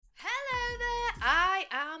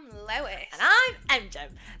Lois. And I'm MJ.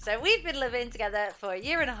 So we've been living together for a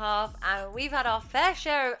year and a half, and we've had our fair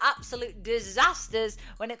share of absolute disasters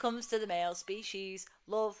when it comes to the male species,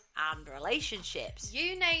 love and relationships.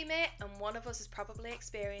 You name it, and one of us has probably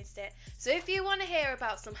experienced it. So if you want to hear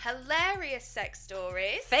about some hilarious sex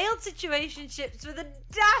stories, Failed situationships with a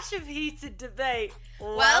dash of heated debate,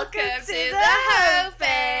 welcome to the Hoe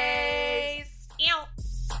Phase. Ew.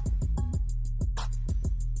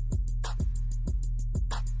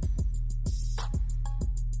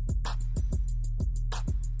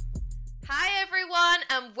 Hi everyone,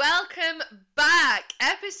 and welcome back.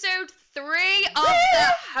 Episode 3 of the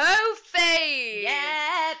Hoe Phase.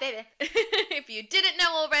 Yeah, baby. If you didn't know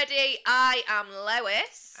already, I am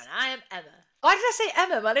Lois. And I am Emma. Why did I say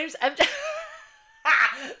Emma? My name's MJ.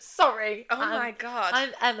 Sorry. Oh my god.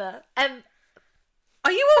 I'm Emma.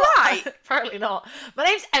 Are you alright? Apparently not. My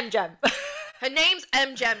name's MJ. Her name's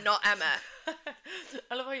MJ, not Emma.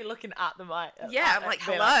 I love how you're looking at the mic. Yeah, I'm like,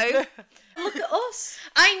 hello. Look at us.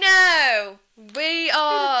 I know. We Who'd have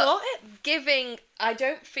are thought it? giving... I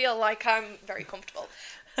don't feel like I'm very comfortable,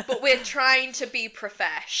 but we're trying to be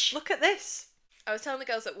profesh. Look at this. I was telling the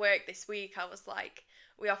girls at work this week, I was like,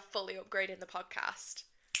 we are fully upgrading the podcast.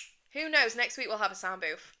 Who knows, next week we'll have a sound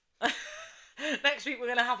booth. Next week we're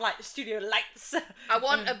going to have like studio lights. I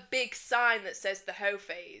want a big sign that says the Hoe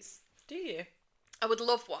Phase. Do you? I would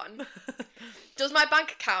love one. Does my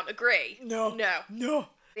bank account agree? No. No.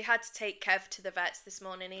 We had to take Kev to the vets this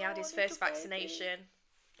morning. He had his first vaccination.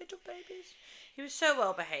 Little babies. He was so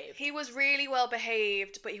well behaved. He was really well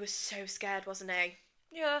behaved, but he was so scared, wasn't he?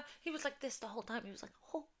 Yeah, he was like this the whole time. He was like,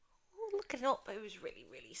 oh looking up. But it was really,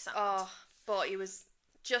 really sad. Oh, but he was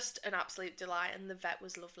just an absolute delight, and the vet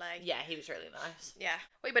was lovely. Yeah, he was really nice. Yeah.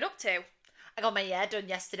 What have you been up to? I got my hair done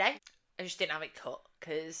yesterday. I just didn't have it cut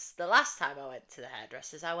because the last time I went to the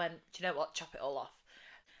hairdressers, I went, do you know what, chop it all off.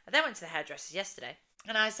 I then went to the hairdressers yesterday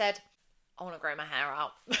and I said, I want to grow my hair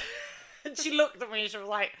out. And she looked at me and she was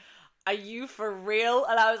like, are you for real?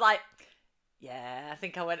 And I was like, yeah, I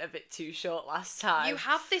think I went a bit too short last time. You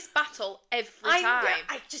have this battle every time.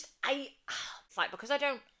 It's like, because I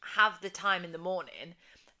don't have the time in the morning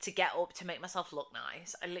to get up to make myself look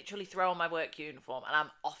nice, I literally throw on my work uniform and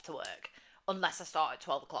I'm off to work unless I start at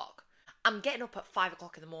 12 o'clock. I'm getting up at 5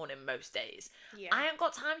 o'clock in the morning most days. Yeah. I ain't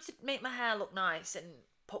got time to make my hair look nice and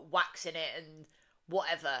put wax in it and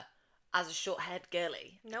whatever as a short-haired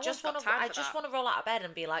girly. No I just one's got wanna- time I for just that. want to roll out of bed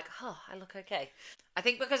and be like, oh, I look okay. I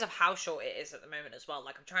think because of how short it is at the moment as well.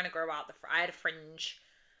 Like, I'm trying to grow out I had a fringe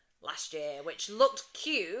last year, which looked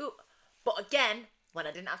cute, but again, when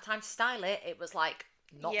I didn't have time to style it, it was like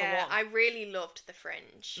not the one. Yeah, I really loved the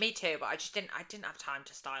fringe. Me too, but I didn't have time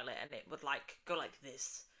to style it, and it would like go like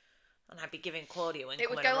this. And I'd be giving Claudia Winkleman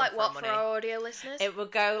It would go like what for money. our audio listeners? It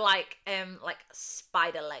would go like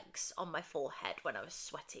spider legs on my forehead when I was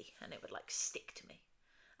sweaty, and it would like stick to me.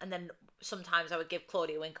 And then sometimes I would give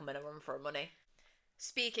Claudia Winkleman a run for her money.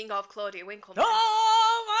 Speaking of Claudia Winkleman.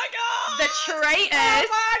 Oh my god! The traitors! Oh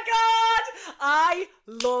my god! I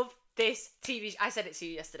love this TV. I said it to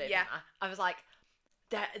you yesterday. Yeah. Didn't I was like,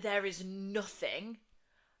 there is nothing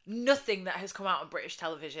that has come out on British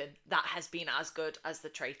television that has been as good as The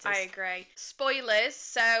Traitors. I agree. Spoilers.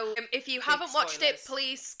 So if you haven't watched it, spoilers.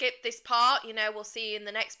 please skip this part. You know, we'll see you in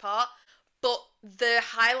the next part. But the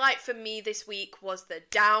highlight for me this week was the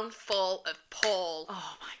downfall of Paul.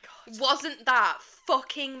 Oh my god. Wasn't that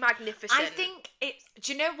fucking magnificent? I think it's...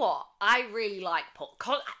 Do you know what? I really like Paul.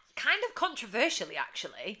 Kind of controversially,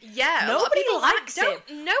 actually. Yeah. Nobody likes him.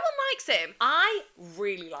 No one likes him. I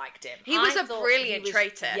really liked him. He was I a thought brilliant he was-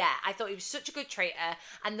 traitor. Yeah, I thought he was such a good traitor.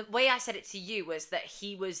 And the way I said it to you was that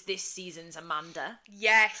he was this season's Amanda.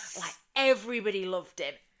 Yes. Like, everybody loved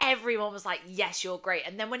him. Everyone was like, yes, you're great.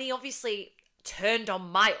 And then when he obviously turned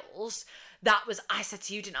on Miles, I said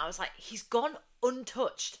to you, didn't I? I was like, he's gone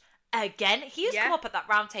untouched again. He has come up at that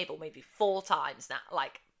round table maybe 4 times now.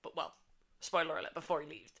 Spoiler alert, before he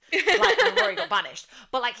leaves. Before he got banished.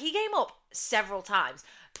 But, he came up several times.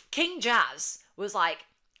 King Jazz was like,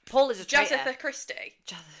 Paul is a traitor. Jazitha Christie.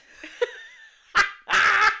 Jazitha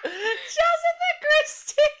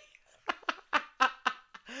Christie!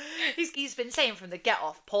 He's been saying from the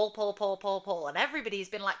get-off, Paul, and everybody's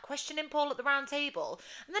been, questioning Paul at the round table.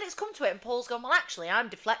 And then it's come to it, and Paul's gone, well, actually, I'm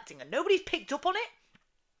deflecting, and nobody's picked up on it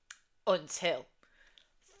until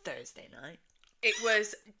Thursday night. It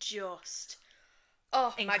was just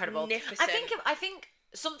Incredible. Magnificent. I think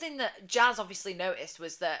something that Jazz obviously noticed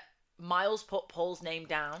was that Miles put Paul's name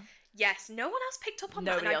down. Yes, no one else picked up on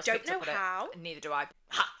Nobody that, else and I picked don't up know on how. it. Neither do I.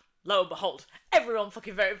 Ha! lo and behold, everyone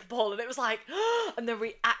fucking voted for Paul, and it was like, and the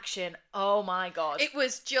reaction, oh my god. It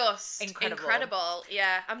was just incredible.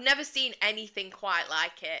 Yeah, I've never seen anything quite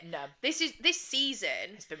like it. No. This season,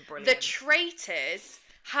 It's been brilliant. the traitors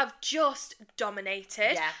have just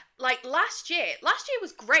dominated. Yeah. Like last year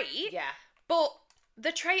was great. Yeah. But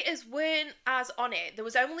the traitors weren't as on it. There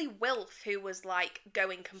was only Wilf who was like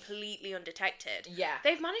going completely undetected. Yeah.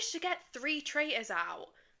 They've managed to get 3 traitors out.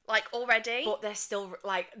 Like, already. But they're still,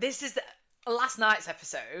 like, this is last night's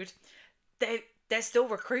episode. They're still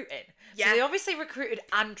recruiting. Yeah. So they obviously recruited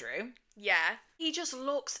Andrew. Yeah. He just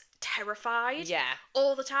looks terrified. Yeah.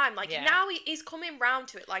 All the time. Like, Yeah. now he's coming round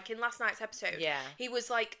to it. Like, in last night's episode. Yeah. He was,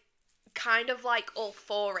 like, kind of, like, all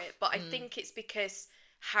for it. But I think it's because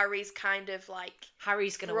Harry's kind of, like...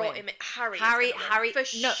 Harry's going to brought win. him... Harry, for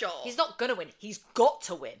no, sure. he's not going to win. He's got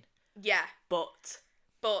to win. Yeah. But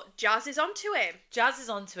Jazz is onto him. Jazz is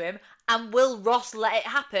onto him. And will Ross let it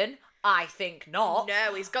happen? I think not.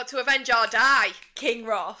 No, he's got to avenge or die. King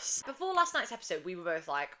Ross. Before last night's episode, we were both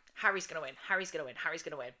like, Harry's going to win. Harry's going to win. Harry's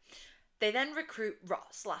going to win. They then recruit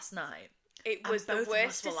Ross last night. It was And the both of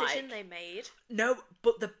worst us were decision like- they made. No,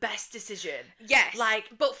 but the best decision. Yes. Like-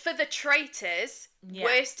 but for the traitors, Yeah.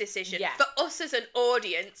 worst decision. Yeah. For us as an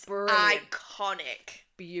audience, Brilliant. iconic.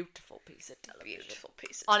 Beautiful piece of television. Beautiful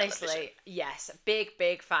piece of Honestly, television. yes.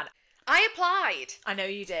 Big fan. I applied, I know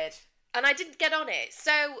you did. and I didn't get on it.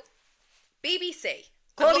 So, BBC.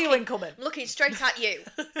 Claudia Winkleman. I'm looking straight at you,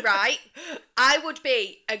 right? I would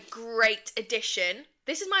be a great addition.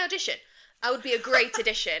 This is my audition. I would be a great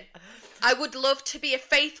addition. I would love to be a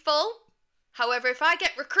faithful. However, if I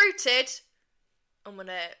get recruited, I'm going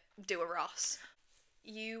to do a Ross.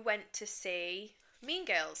 You went to see Mean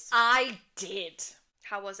Girls. I did.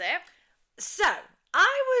 How was it? So,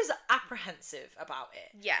 I was apprehensive about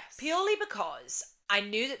it. Yes. Purely because I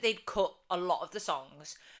knew that they'd cut a lot of the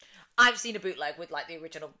songs. I've seen a bootleg with like the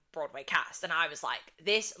original Broadway cast, and I was like,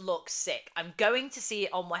 this looks sick. I'm going to see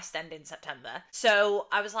it on West End in September. So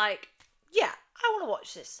I was like, yeah, I want to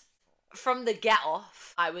watch this. From the get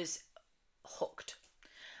off, I was hooked.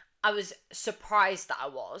 I was surprised that I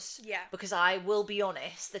was. Yeah. Because I will be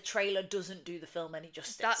honest, the trailer doesn't do the film any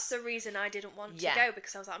justice. That's the reason I didn't want to Yeah. go,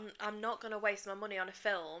 because I was like, I'm not going to waste my money on a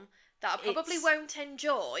film that I probably It's- won't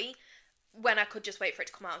enjoy when I could just wait for it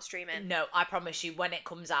to come out on streaming. No, I promise you, when it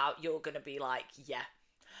comes out, you're going to be like, yeah.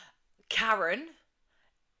 Karen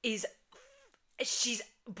she's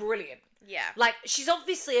brilliant. Yeah. Like, she's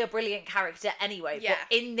obviously a brilliant character anyway, Yeah.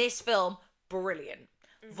 but in this film, brilliant.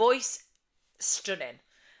 Voice, stunning.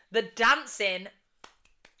 The dancing,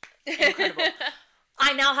 incredible.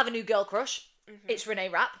 I now have a new girl crush. It's Renee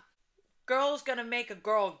Rapp. Girl's gonna make a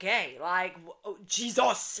girl gay. Like, oh,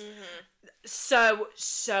 Jesus. So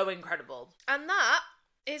incredible. And that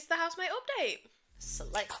is the housemate update.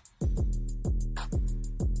 Select.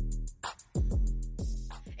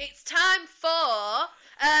 It's time for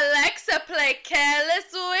Alexa Play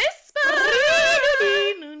Careless Whisper.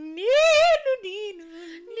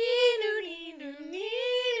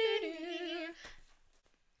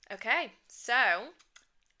 Okay, so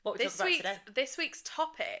What we talk about today? this week's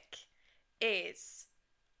topic is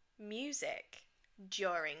music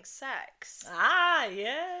during sex. Ah,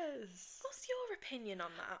 yes. What's your opinion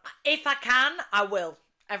on that? If I can, I will.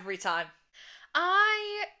 Every time.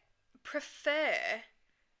 I prefer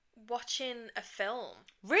watching a film.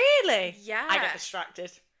 Really? Yeah. I get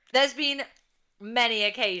distracted. There's been many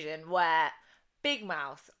occasions where Big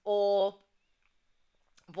Mouth or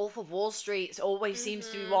Wolf of Wall Street always seems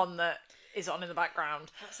to be one that is on in the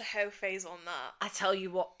background. That's a hoe phase on that. I tell you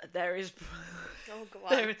what, there is Oh, go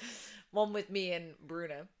on. there is one with me and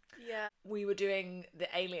Bruno. Yeah. We were doing the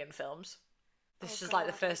Alien films. This Oh, is like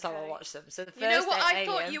the God, first time I okay. watched them. So the first You know what I Alien...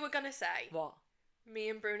 thought you were going to say? What? Me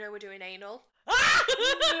and Bruno were doing anal.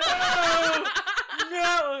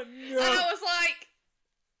 No! And I was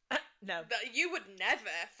like, No. that you would never,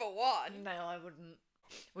 for one. No, I wouldn't.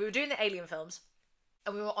 We were doing the Alien films,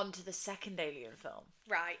 and we were on to the second Alien film.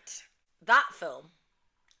 Right. That film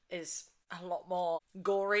is a lot more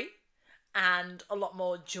gory and a lot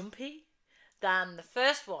more jumpy than the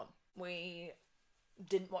first one. We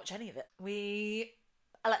didn't watch any of it. We,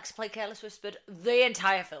 Alexa Play Careless Whispered the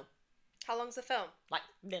entire film. How long's the film? Like,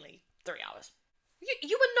 nearly 3 hours.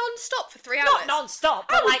 You were non-stop for 3 hours. Not non-stop,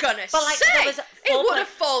 but I was like... gonna but like, say, there was it would have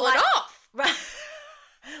fallen like, off.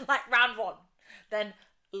 like round 1, then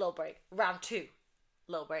little break. Round 2,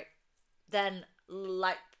 little break. Then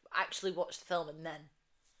like actually watched the film and then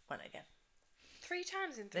went again. 3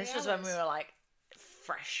 times in 3 hours. This was when we were like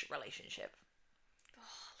fresh relationship. Oh,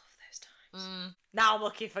 I love those times. Now I'm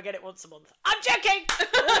lucky if I get it once a month. I'm joking!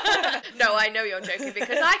 No, I know you're joking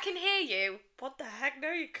because I can hear you. What the heck?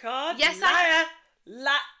 No, you can't. Yes, liar.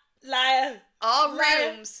 Liar. Our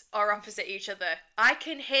Liar. rooms are opposite each other. I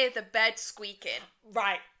can hear the bed squeaking.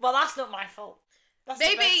 Right. Well, that's not my fault. That's the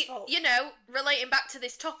bed's Maybe, fault. relating back to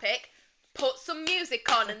this topic, put some music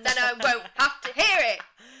on and then I won't have to hear it.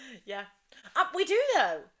 Yeah. We do,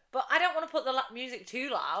 though. But I don't want to put the music too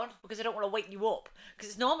loud because I don't want to wake you up. Because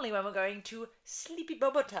it's normally when we're going to sleepy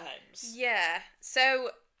bubba times. Yeah. So,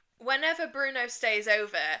 whenever Bruno stays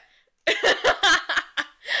over,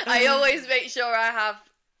 I always make sure I have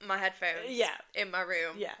my headphones in my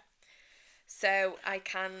room. Yeah. So I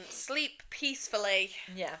can sleep peacefully.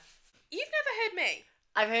 Yeah. You've never heard me.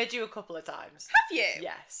 I've heard you a couple of times. Have you?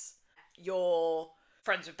 Yes. Your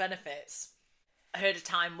friends with benefits. I heard a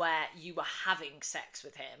time where you were having sex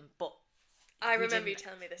with him, but I remember you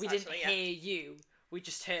telling me this. We didn't hear you. We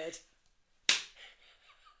just heard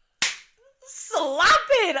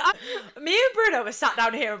slapping. Me and Bruno were sat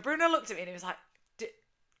down here, and Bruno looked at me and he was like,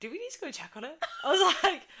 "Do we need to go check on it?" I was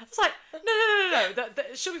like, no,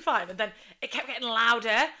 that should be fine. And then it kept getting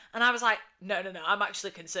louder, and I was like, no, I'm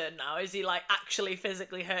actually concerned now. Is he like actually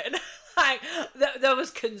physically hurting? Like there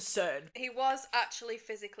was concern. He was actually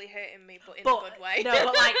physically hurting me, but in a good way. No,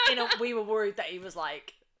 but like we were worried that he was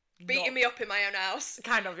like beating me up in my own house.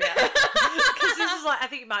 Kind of, yeah. Because this was like, I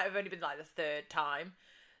think it might have only been like the third time,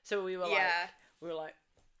 so we were like,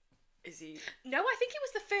 is he? No, I think it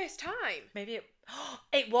was the first time. Maybe it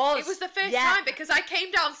was. It was the first time because I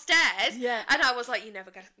came downstairs and I was like, "You're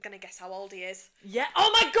never gonna guess how old he is." Yeah.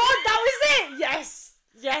 Oh my god, that was it. Yes.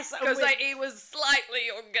 Because like he was slightly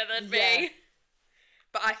younger than me,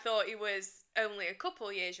 but I thought he was only a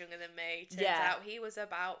couple years younger than me. Turns out he was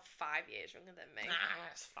about 5 years younger than me. Nah,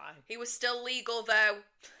 that's fine. He was still legal though.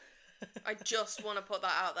 I just want to put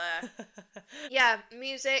that out there. Yeah,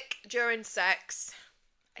 music during sex.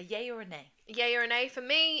 A yay or a nay? Yay or a nay? For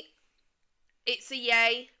me, it's a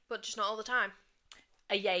yay, but just not all the time.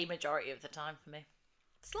 A yay majority of the time for me.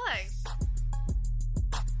 Slow.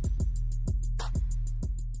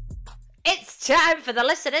 It's time for the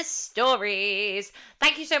listeners' stories.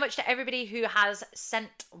 Thank you so much to everybody who has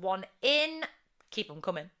sent one in. Keep them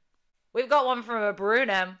coming. We've got one from a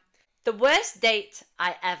Bruno. The worst date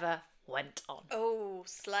I ever went on. Oh,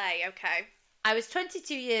 slay. Okay. I was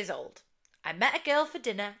 22 years old. I met a girl for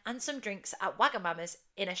dinner and some drinks at Wagamama's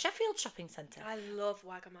in a Sheffield shopping centre. I love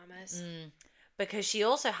Wagamama's. Because she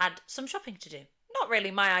also had some shopping to do. Not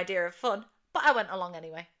really my idea of fun, but I went along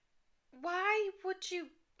anyway. Why would you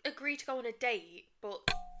agree to go on a date,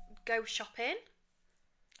 but go shopping?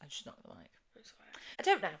 I'm just not like. I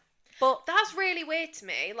don't know. But that's really weird to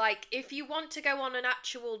me. Like, if you want to go on an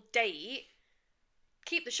actual date,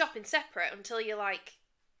 keep the shopping separate until you're, like,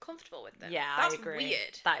 comfortable with them. Yeah, that's I agree.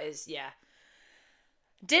 Weird. That is, yeah.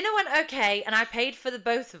 Dinner went okay, and I paid for the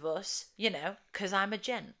both of us, because I'm a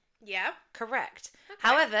gent. Yeah. Correct. Okay.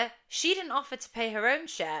 However, she didn't offer to pay her own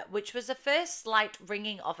share, which was the first slight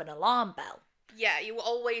ringing of an alarm bell. Yeah, you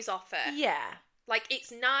always offer. Yeah. Like,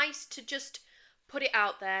 it's nice to just put it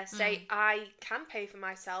out there, say, I can pay for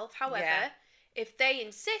myself. However, if they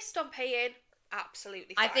insist on paying,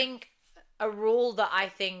 absolutely fine. I think a rule that I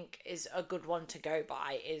think is a good one to go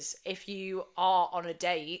by is if you are on a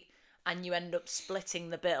date and you end up splitting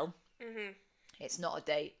the bill, it's not a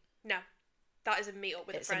date. No, that is a meet up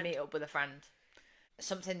with a friend. It's a meet up with a friend.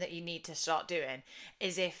 Something that you need to start doing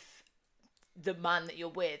is if the man that you're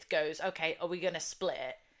with goes, okay, are we going to split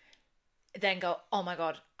it? Then go, oh my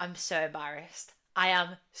God, I'm so embarrassed. I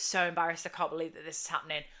am so embarrassed. I can't believe that this is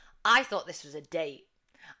happening. I thought this was a date.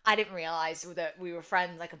 I didn't realise that we were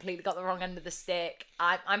friends. I completely got the wrong end of the stick.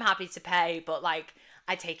 I'm happy to pay, but like,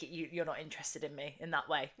 I take it you're not interested in me in that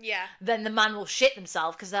way. Yeah. Then the man will shit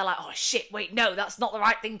themselves because they're like, oh shit, wait, no, that's not the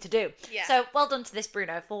right thing to do. Yeah. So well done to this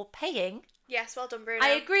Bruno for paying. Yes, well done, Bruno. I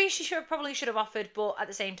agree she probably should have offered, but at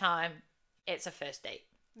the same time, it's a first date.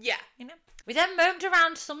 Yeah. We then roamed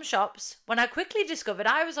around some shops when I quickly discovered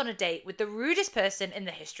I was on a date with the rudest person in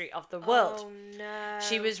the history of the world. Oh no.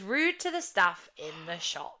 She was rude to the staff in the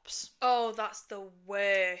shops. Oh, that's the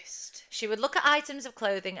worst. She would look at items of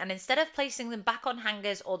clothing and instead of placing them back on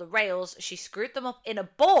hangers or the rails, she screwed them up in a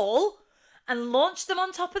ball and launched them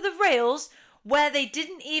on top of the rails where they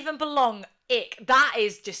didn't even belong. Ick.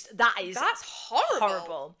 That's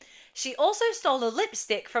horrible. She also stole a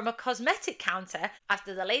lipstick from a cosmetic counter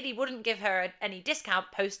after the lady wouldn't give her any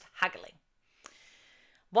discount post-haggling.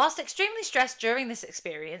 Whilst extremely stressed during this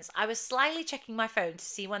experience, I was slyly checking my phone to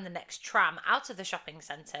see when the next tram out of the shopping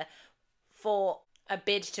centre for a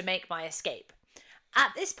bid to make my escape.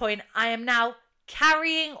 At this point, I am now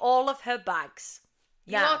carrying all of her bags.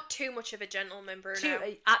 You are too much of a gentleman, Bruno.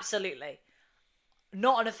 Absolutely.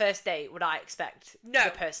 Not on a first date would I expect No.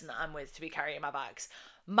 the person that I'm with to be carrying my bags.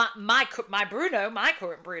 My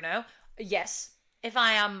current Bruno, yes, if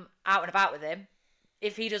I am out and about with him,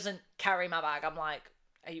 if he doesn't carry my bag, I'm like,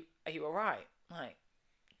 are you all right? Like,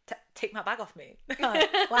 take my bag off me.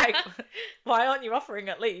 Like, why aren't you offering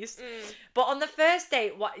at least? But on the first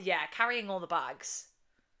date, carrying all the bags.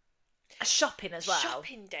 Shopping as well.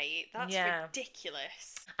 Shopping date? That's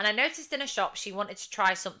ridiculous. And I noticed in a shop she wanted to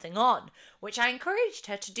try something on, which I encouraged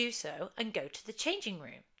her to do so and go to the changing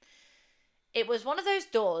room. It was one of those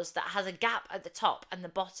doors that has a gap at the top and the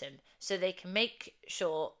bottom so they can make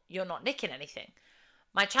sure you're not nicking anything.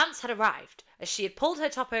 My chance had arrived as she had pulled her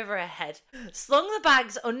top over her head, slung the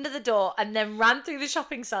bags under the door and then ran through the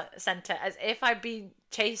shopping centre as if I'd been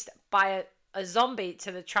chased by a zombie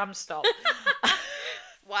to the tram stop.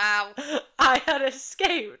 Wow. I had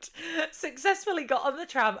escaped, successfully got on the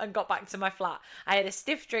tram and got back to my flat. I had a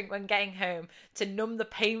stiff drink when getting home to numb the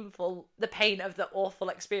pain of the awful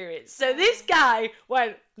experience. So this guy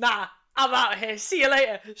went, nah, I'm out of here, see you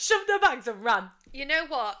later, shoved her bags and ran. You know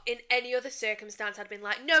what? In any other circumstance, I'd been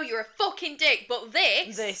like, no, you're a fucking dick, but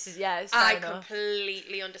this is, it's I fair enough.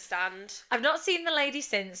 Completely understand. I've not seen the lady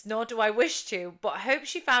since, nor do I wish to, but I hope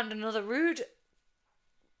she found another rude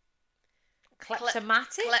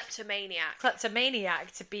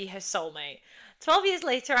kleptomaniac to be her soulmate. 12 years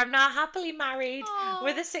later, I'm now happily married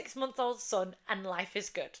with a 6-month-old son, and life is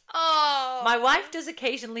good. Oh, my wife does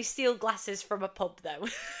occasionally steal glasses from a pub, though.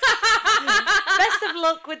 Best of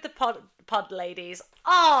luck with the pod ladies.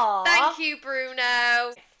 Oh, thank you,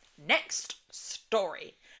 Bruno. Next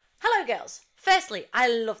story. Hello, girls. Firstly, I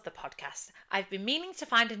love the podcast. I've been meaning to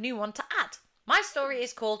find a new one to add. My story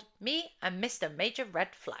is called Me and Mr. Major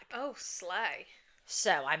Red Flag. Oh, slay.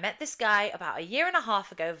 So, I met this guy about a year and a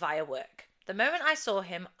half ago via work. The moment I saw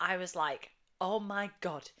him, I was like, oh my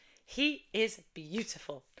God, he is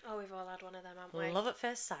beautiful. Oh, we've all had one of them, haven't we? Love at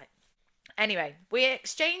first sight. Anyway, we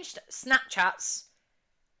exchanged Snapchats.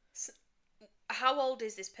 How old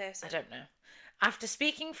is this person? I don't know. After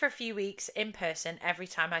speaking for a few weeks in person every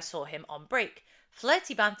time I saw him on break.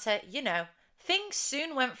 Flirty banter, you know. Things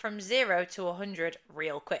soon went from 0 to 100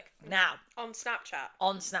 real quick. Now. On Snapchat?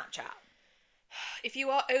 On Snapchat. If you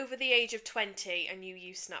are over the age of 20 and you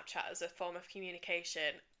use Snapchat as a form of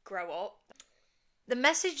communication, grow up. The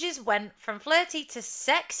messages went from flirty to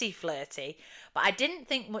sexy flirty, but I didn't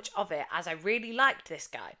think much of it as I really liked this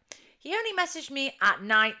guy. He only messaged me at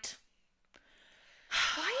night.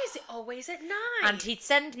 Why is it always at night? And he'd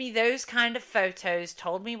send me those kind of photos,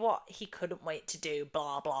 told me what he couldn't wait to do,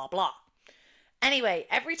 blah, blah, blah. Anyway,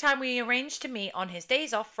 every time we arranged to meet on his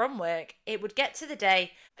days off from work, it would get to the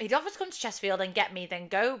day, he'd offer to come to Chesterfield and get me, then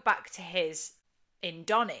go back to his in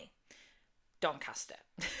Doncaster.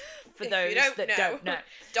 For those that don't know.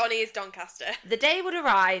 Donny is Doncaster. The day would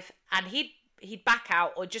arrive and he'd back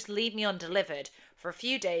out or just leave me undelivered for a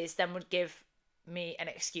few days, then would give me an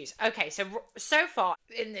excuse. Okay, so far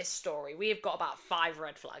in this story, we have got about 5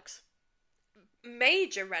 red flags.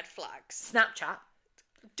 Major red flags. Snapchat.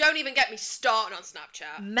 Don't even get me started on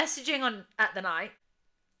Snapchat. Messaging on at the night.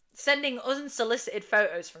 Sending unsolicited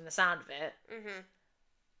photos from the sound of it. Mm-hmm.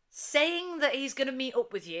 Saying that he's going to meet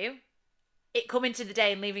up with you. It coming to the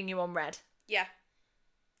day and leaving you on red. Yeah.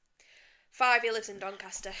 5, he lives in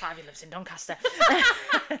Doncaster. We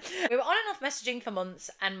were on and off messaging for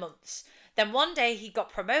months and months. Then one day he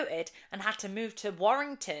got promoted and had to move to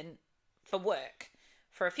Warrington for work.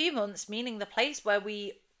 For a few months, meaning the place where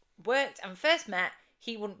we worked and first met,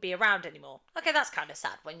 he wouldn't be around anymore. Okay, that's kind of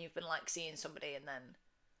sad when you've been like seeing somebody and then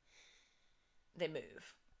they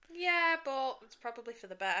move. Yeah, but it's probably for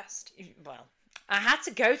the best. Well, I had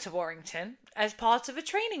to go to Warrington as part of a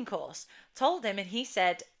training course. Told him and he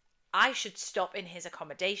said I should stop in his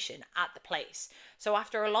accommodation at the place. So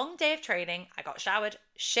after a long day of training, I got showered,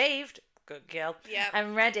 shaved, good girl,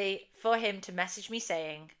 and ready for him to message me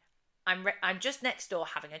saying, I'm just next door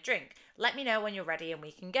having a drink. Let me know when you're ready and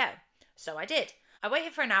we can go. So I did. I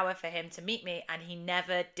waited for an hour for him to meet me and he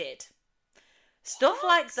never did. Stuff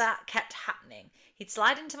like that kept happening. He'd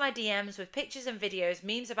slide into my DMs with pictures and videos,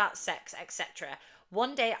 memes about sex, etc.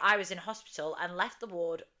 One day I was in hospital and left the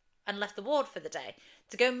ward for the day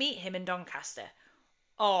to go meet him in Doncaster.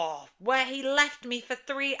 Oh, where he left me for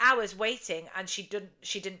 3 hours waiting and she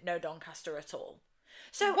didn't know Doncaster at all.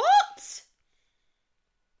 So what?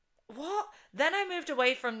 Then I moved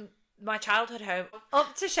away from my childhood home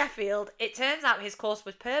up to Sheffield. It turns out his course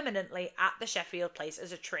was permanently at the Sheffield place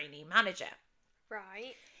as a trainee manager.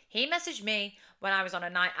 Right. He messaged me when I was on a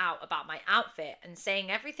night out about my outfit and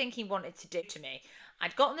saying everything he wanted to do to me.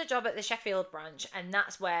 I'd gotten the job at the Sheffield branch, and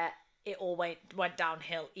that's where it all went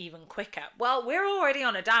downhill even quicker. Well, we're already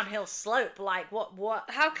on a downhill slope. Like, what?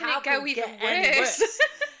 How can it go could even get any worse?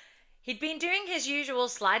 He'd been doing his usual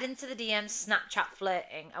slide into the DMs, Snapchat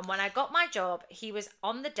flirting, and when I got my job, he was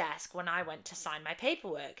on the desk when I went to sign my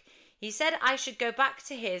paperwork. He said I should go back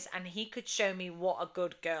to his and he could show me what a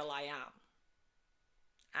good girl I am.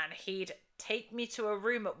 And he'd take me to a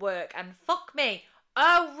room at work and fuck me.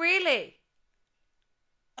 Oh, really?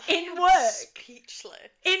 In work. Speechless.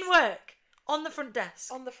 In work. On the front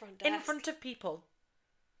desk. On the front desk. In front of people.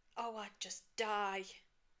 Oh, I'd just die.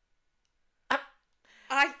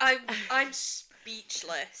 I'm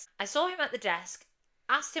speechless. I saw him at the desk,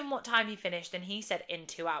 asked him what time he finished, and he said in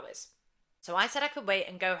 2 hours. So I said I could wait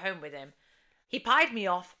and go home with him. He pied me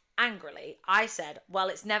off angrily. I said, well,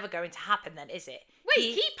 it's never going to happen then, is it? Wait,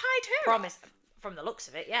 he pied her promised off? From the looks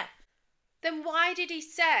of it, yeah. Then why did he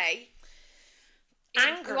say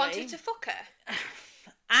angrily, he wanted to fuck her?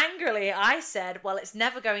 Angrily, I said, well, it's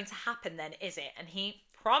never going to happen then, is it? And he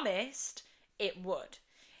promised it would.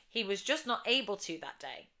 He was just not able to that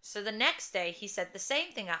day. So the next day, he said the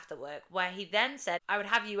same thing after work, where he then said, I would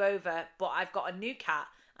have you over, but I've got a new cat,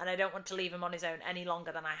 and I don't want to leave him on his own any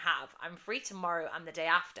longer than I have. I'm free tomorrow and the day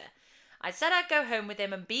after. I said I'd go home with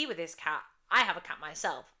him and be with his cat. I have a cat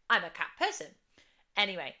myself. I'm a cat person.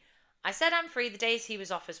 Anyway, I said I'm free the days he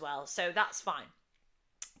was off as well, so that's fine.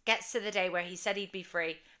 Gets to the day where he said he'd be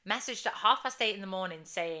free, messaged at 8:30 in the morning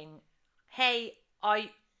saying, hey,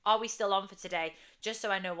 are we still on for today? Just so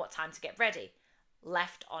I know what time to get ready.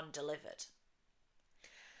 Left undelivered.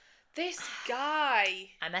 This guy.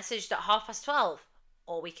 I messaged at 12:30.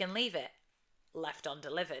 Or we can leave it. Left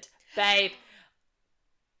undelivered. Babe.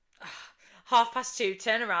 2:30,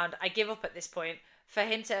 turn around. I give up at this point. For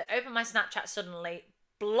him to open my Snapchat suddenly,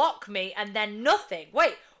 block me, and then nothing.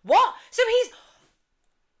 Wait, what? So he's...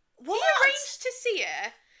 What? He arranged to see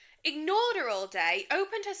her, ignored her all day,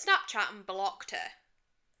 opened her Snapchat and blocked her.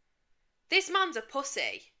 This man's a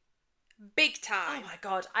pussy. Big time. Oh my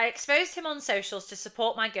God. I exposed him on socials to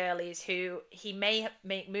support my girlies who he may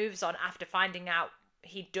make moves on after finding out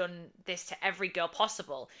he'd done this to every girl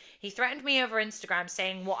possible. He threatened me over Instagram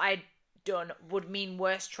saying what I'd done would mean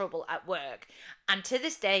worse trouble at work. And to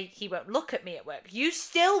this day, he won't look at me at work. You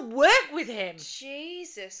still work with him.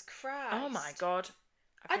 Jesus Christ. Oh my God.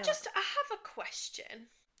 I have a question.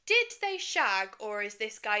 Did they shag, or is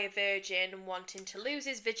this guy a virgin and wanting to lose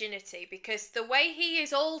his virginity? Because the way he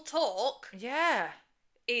is all talk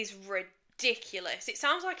is ridiculous. It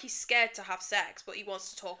sounds like he's scared to have sex, but he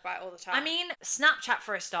wants to talk about it all the time. I mean, Snapchat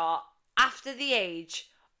for a start, after the age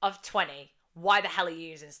of 20, why the hell are you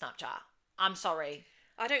using Snapchat? I'm sorry.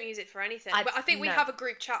 I don't use it for anything, but I think we have a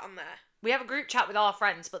group chat on there. We have a group chat with our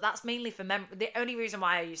friends, but that's mainly for the only reason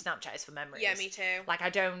why I use Snapchat is for memories. Yeah, me too. Like, I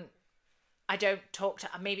don't talk to,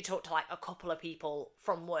 I maybe talk to like a couple of people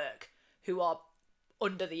from work who are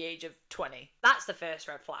under the age of 20. That's the first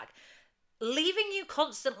red flag. Leaving you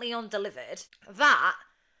constantly undelivered, that,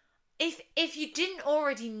 if you didn't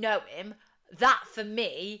already know him, that for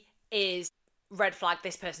me is red flag,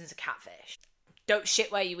 this person's a catfish. Don't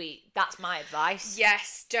shit where you eat. That's my advice.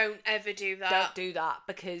 Yes, don't ever do that. Don't do that,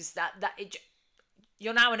 because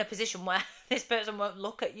you're now in a position where this person won't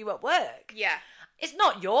look at you at work. Yeah. It's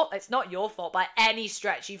not your fault by any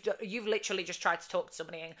stretch. You've literally just tried to talk to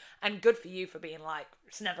somebody, and good for you for being like,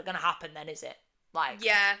 it's never gonna happen then, is it? Like,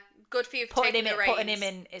 yeah, good for you for putting him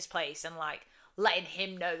in his place and like letting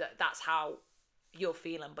him know that that's how you're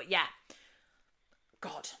feeling. But yeah,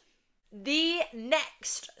 God. The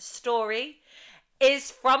next story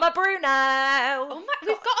is from a Bruno. Oh my,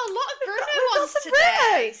 we've got a lot of Bruno ones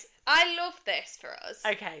today. I love this for us.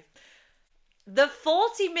 Okay. The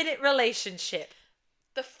 40-minute relationship.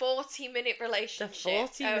 The 40-minute relationship.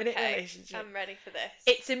 The 40-minute relationship. I'm ready for this.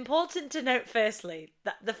 It's important to note, firstly,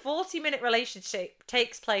 that the 40-minute relationship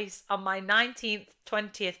takes place on my 19th,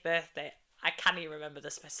 20th birthday. I can't even remember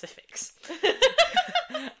the specifics.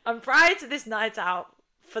 And prior to this night out,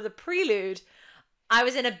 for the prelude, I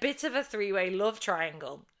was in a bit of a three-way love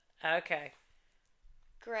triangle. Okay.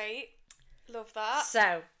 Great. Love that.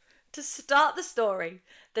 So, to start the story,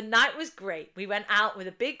 the night was great. We went out with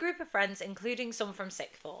a big group of friends, including some from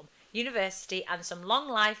sixth form, university, and some long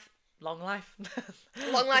life milk.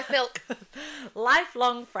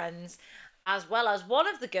 Lifelong friends, as well as one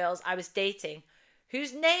of the girls I was dating,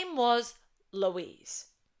 whose name was Louise.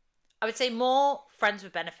 I would say more friends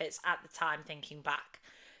with benefits at the time, thinking back.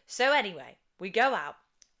 So anyway, we go out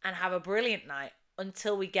and have a brilliant night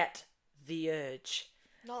until we get the urge.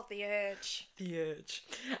 Not the urge. The urge.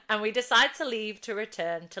 And we decide to leave to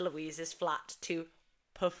return to Louise's flat to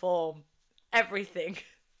perform everything,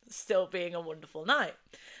 still being a wonderful night.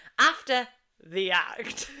 After the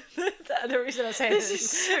act. The reason I say this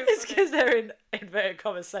is because they're in inverted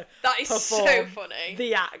commas, so that is so funny.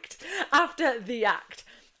 The act. After the act.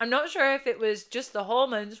 I'm not sure if it was just the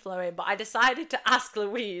hormones flowing, but I decided to ask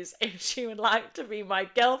Louise if she would like to be my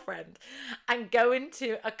girlfriend and go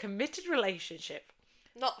into a committed relationship.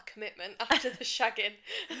 Not a commitment after the shagging.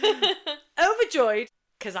 Overjoyed,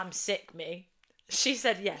 because I'm sick, me. She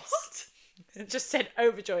said yes. What? It just said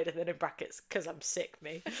overjoyed and then in brackets, because I'm sick,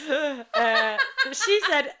 me. She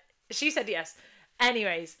said yes.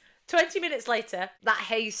 Anyways, 20 minutes later, that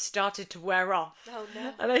haze started to wear off. Oh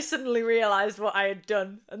no. And I suddenly realised what I had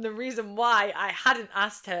done and the reason why I hadn't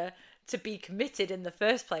asked her to be committed in the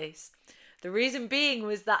first place. The reason being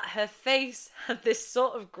was that her face had this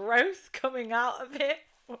sort of growth coming out of it.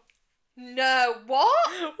 No,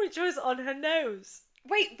 what? Which was on her nose.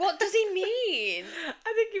 Wait, what does he mean?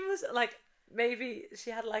 I think it was like, maybe she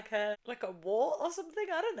had like a wart or something,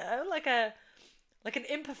 I don't know, like an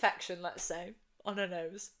imperfection, let's say, on her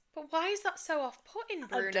nose. But why is that so off-putting,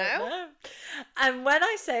 Bruno? I don't know. And when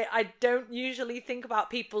I say I don't usually think about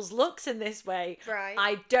people's looks in this way, right.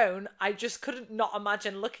 I just couldn't not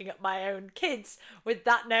imagine looking at my own kids with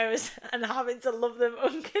that nose and having to love them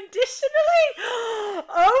unconditionally.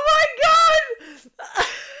 Oh my God!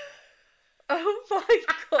 Oh my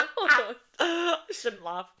God. I shouldn't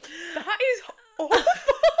laugh. That is awful.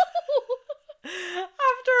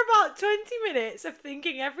 After about 20 minutes of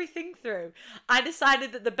thinking everything through, I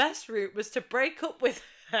decided that the best route was to break up with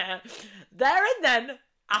her there and then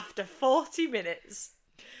after 40 minutes.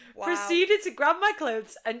 Wow. Proceeded to grab my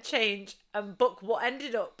clothes and change and book what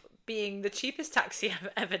ended up being the cheapest taxi I've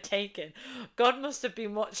ever taken. God must have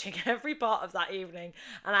been watching every part of that evening,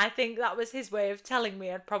 and I think that was his way of telling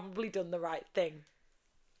me I'd probably done the right thing.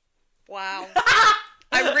 Wow.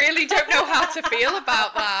 I really don't know how to feel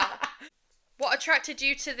about that. What attracted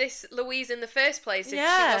you to this Louise in the first place if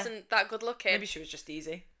she wasn't that good looking? Maybe she was just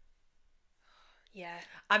easy. Yeah.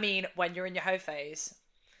 I mean, when you're in your hoe phase.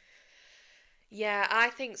 Yeah,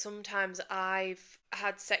 I think sometimes I've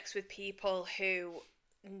had sex with people who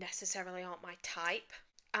necessarily aren't my type,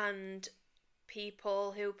 and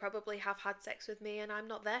people who probably have had sex with me and I'm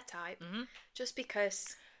not their type, just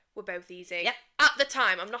because we're both easy. Yep. At the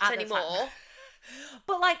time, I'm not anymore.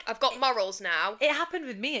 But like, I've got morals now. It happened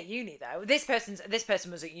with me at uni though. This person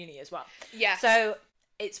was at uni as well. Yeah. So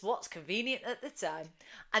it's what's convenient at the time,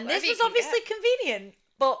 and Whatever this was obviously convenient.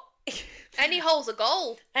 But any hole's a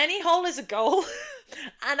goal. Any hole is a goal.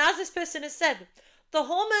 And as this person has said, the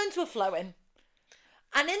hormones were flowing,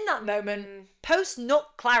 and in that moment,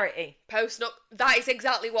 post-nut clarity. Post-nut. That is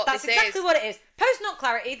exactly what this is. That's exactly what it is. Post-nut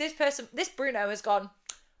clarity. This Bruno has gone.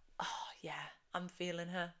 Oh yeah, I'm feeling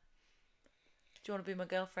her. Do you want to be my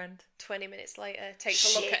girlfriend? 20 minutes later,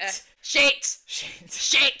 takes a look at her.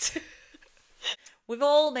 Shit. We've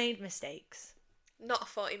all made mistakes. Not a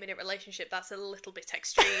 40-minute relationship. That's a little bit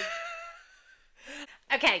extreme.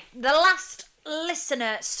 Okay, the last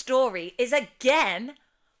listener story is again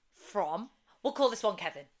from, we'll call this one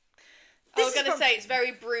Kevin. I was going to say, it's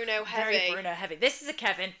very Bruno heavy. Very Bruno heavy. This is a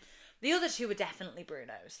Kevin. The other two were definitely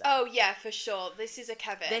Brunos, though. Oh, yeah, for sure. This is a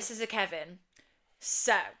Kevin.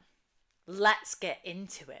 So, let's get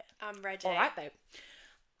into it. I'm ready. All right, though.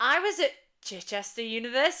 I was at Chichester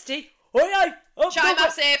University. Oi, Chai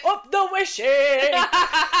massive. Up the wishing.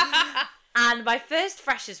 And my first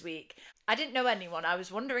Freshers Week, I didn't know anyone I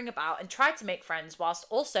was wandering about and tried to make friends whilst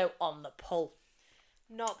also on the pull.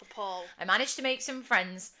 Not the pull. I managed to make some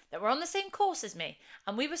friends that were on the same course as me,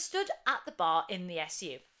 and we were stood at the bar in the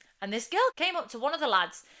SU. And this girl came up to one of the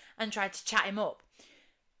lads and tried to chat him up.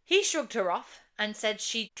 He shrugged her off and said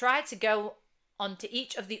she tried to go on to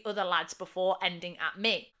each of the other lads before ending at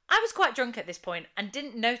me. I was quite drunk at this point and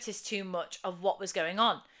didn't notice too much of what was going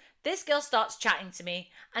on. This girl starts chatting to me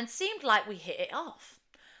and seemed like we hit it off.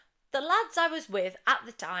 The lads I was with at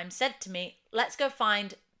the time said to me, let's go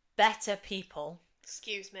find better people.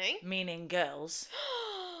 Excuse me? Meaning girls.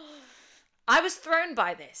 I was thrown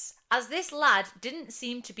by this, as this lad didn't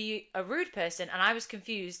seem to be a rude person and I was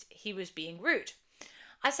confused he was being rude.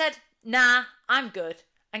 I said, nah, I'm good,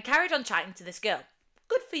 and carried on chatting to this girl.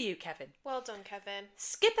 Good for you, Kevin. Well done, Kevin.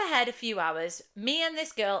 Skip ahead a few hours, me and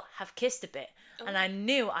this girl have kissed a bit, and I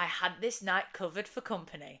knew I had this night covered for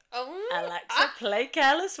company. Oh, Alexa, play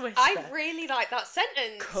Careless Whisper. I really like that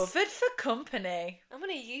sentence. Covered for company. I'm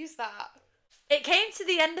going to use that. It came to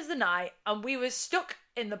the end of the night and we were stuck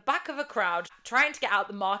in the back of a crowd trying to get out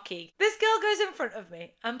the marquee. This girl goes in front of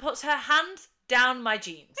me and puts her hand down my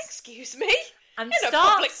jeans Excuse me? and In a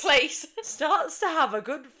public place. starts to have a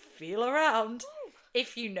good feel around,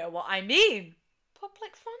 if you know what I mean.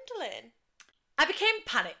 Public fondling. I became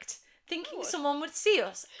panicked, thinking someone would see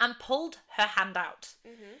us, and pulled her hand out.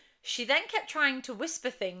 Mm-hmm. She then kept trying to whisper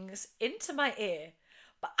things into my ear,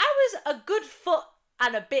 but I was a good foot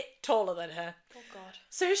and a bit taller than her. Oh, God.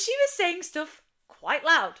 So she was saying stuff quite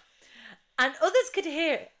loud, and others could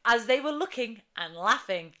hear it as they were looking and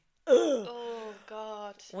laughing. Ugh. Oh,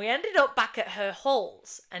 God. We ended up back at her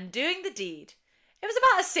halls and doing the deed. It was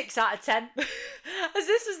about a 6 out of 10, as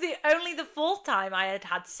this was the fourth time I had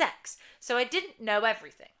had sex, so I didn't know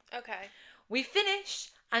everything. Okay. We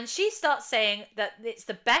finished, and she starts saying that it's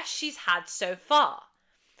the best she's had so far.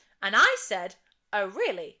 And I said, oh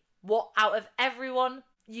really? What, out of everyone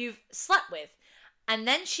you've slept with? And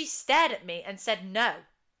then she stared at me and said no,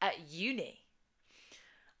 at uni.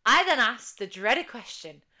 I then asked the dreaded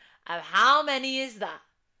question of how many is that?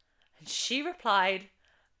 And she replied,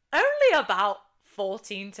 only about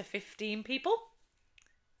 14 to 15 people.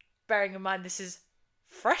 Bearing in mind this is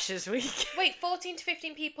Freshers Week. Wait, 14 to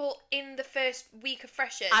 15 people in the first week of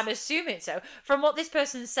Freshers? I'm assuming so. From what this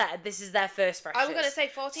person said, this is their first Freshers. I was going to say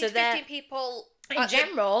 14 to 15 people... In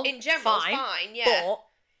general, fine, yeah. But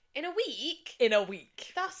in a week? in a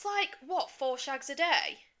week. That's like, what, 4 shags a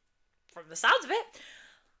day? From the sounds of it.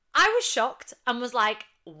 I was shocked and was like,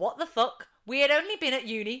 what the fuck? We had only been at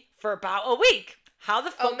uni for about a week. How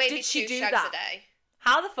the fuck maybe did she 2 do shags that? a day.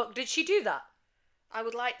 How the fuck did she do that? I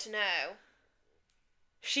would like to know.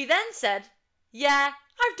 She then said, yeah,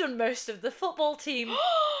 I've done most of the football team. So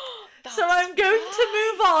That's I'm going to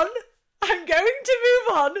move on. I'm going to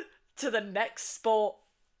move on to the next sport.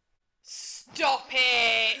 Stop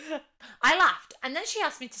it! I laughed and then she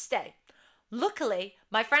asked me to stay. Luckily,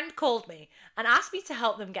 my friend called me and asked me to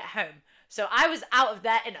help them get home. So I was out of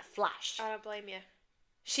there in a flash. I don't blame you.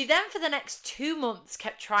 She then for the next 2 months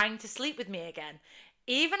kept trying to sleep with me again.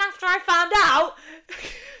 Even after I found out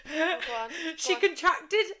Go on. she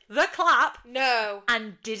contracted the clap No.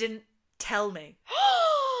 and didn't tell me.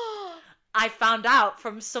 I found out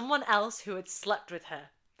from someone else who had slept with her.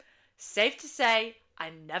 Safe to say, I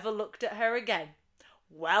never looked at her again.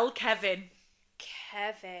 Well, Kevin.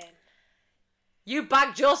 Kevin. You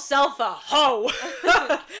bagged yourself a hoe.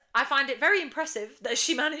 I find it very impressive that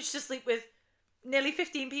she managed to sleep with nearly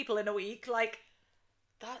 15 people in a week. Like,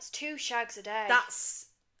 That's 2 shags a day. We're that's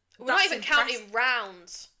not even counting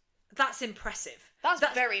rounds. That's impressive. That's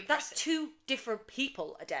very impressive. That's 2 different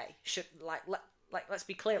people a day. Should let's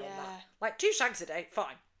be clear on Yeah. that. Like 2 shags a day,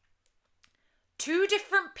 fine. 2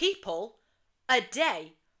 different people a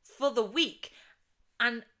day for the week,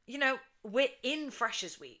 and you know we're in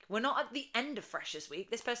Freshers Week. We're not at the end of Freshers Week.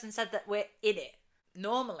 This person said that we're in it.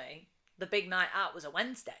 Normally, the big night out was a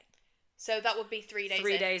Wednesday. So that would be 3 days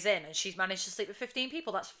 3 in. days in, and she's managed to sleep with 15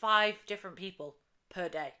 people. That's 5 different people per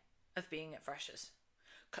day of being at Freshers.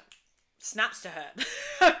 Snaps to her.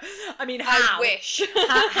 I mean, how? I wish.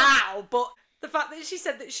 How? But the fact that she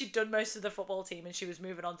said that she'd done most of the football team and she was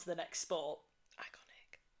moving on to the next sport.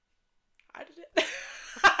 Iconic. I did it.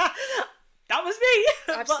 That was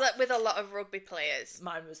me. I've But slept with a lot of rugby players.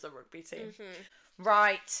 mine was the rugby team. Mm-hmm.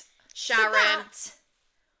 Right. Sharon. So that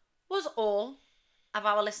was all of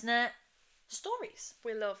our listener stories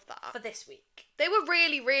We love that. for this week. They were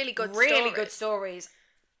really, really good Really stories. good stories.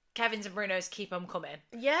 Kevin's and Bruno's keep them coming.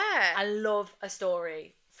 Yeah. I love a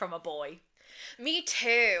story from a boy. Me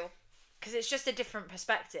too. Because it's just a different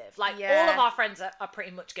perspective. Like, Yeah. all of our friends are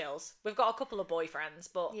pretty much girls. We've got a couple of boyfriends,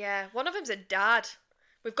 but... Yeah. One of them's a dad.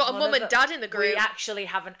 We've got a one mum of and dad in the group. We actually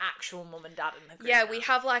have an actual mum and dad in the group. Yeah, now. we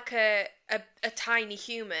have like a tiny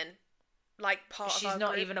human, like part of She's our not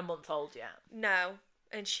group. even a month old yet. No,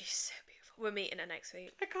 and she's so beautiful. We're meeting her next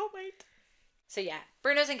week. I can't wait. So yeah,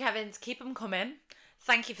 Bruno's and Kevin's, keep them coming.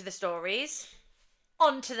 Thank you for the stories.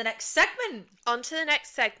 On to the next segment. On to the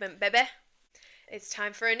next segment, baby. It's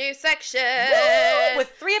time for a new section. Woo!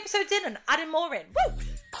 With 3 episodes in and adding more in. Woo!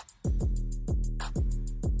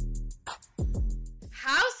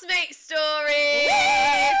 Housemate stories.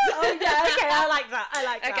 Oh yeah, okay, I like that. I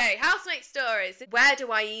like that. Okay, housemate stories. Where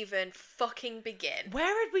do I even fucking begin?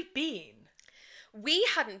 Where had we been? We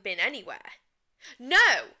hadn't been anywhere.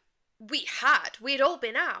 No, we had. We'd all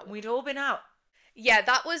been out. We'd all been out. Yeah,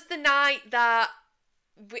 that was the night that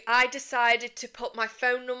I decided to put my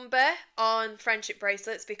phone number on friendship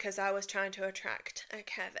bracelets because I was trying to attract a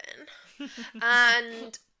Kevin.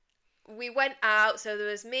 And we went out, so there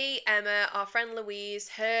was me, Emma, our friend Louise,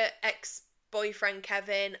 her ex-boyfriend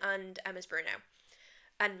Kevin, and Emma's Bruno.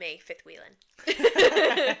 And me, fifth wheeling.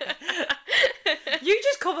 You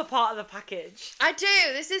just come a part of the package. I do.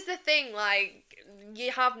 This is the thing, like,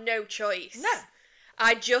 you have no choice. No.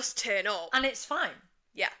 I just turn up. And it's fine.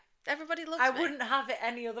 Yeah. Everybody loves I me. wouldn't have it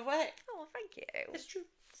any other way. Oh, thank you. It's true.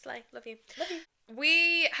 Slay. Love you. Love you.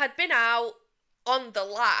 We had been out on the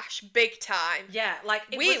lash big time. Yeah, like,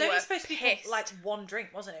 it We was only were supposed to be pissed. for, like, one drink,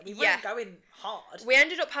 wasn't it? We Yeah. weren't going hard. We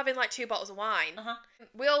ended up having like 2 bottles of wine. Uh-huh.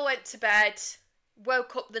 We all went to bed,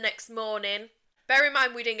 woke up the next morning. Bear in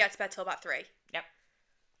mind, we didn't get to bed till about 3. Yep.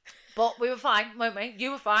 But we were fine, weren't we?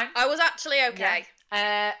 You were fine. I was actually okay.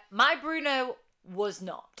 Yeah. My Bruno was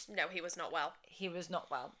not. No, he was not well. He was not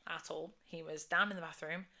well at all. He was down in the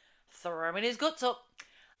bathroom, throwing his guts up.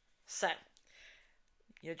 So,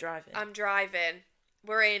 you're driving. I'm driving.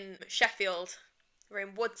 We're in Sheffield. We're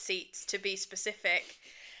in Woodseats, to be specific.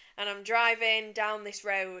 And I'm driving down this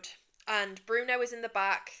road. And Bruno is in the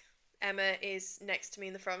back. Emma is next to me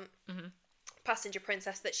in the front. Mm-hmm. Passenger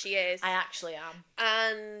princess that she is. I actually am.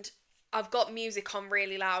 And I've got music on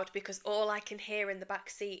really loud because all I can hear in the back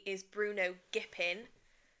seat is Bruno gipping,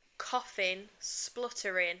 coughing,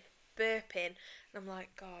 spluttering, burping. And I'm like,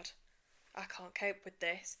 God, I can't cope with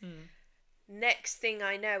this. Next thing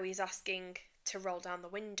I know, he's asking to roll down the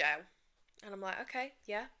window. And I'm like, okay,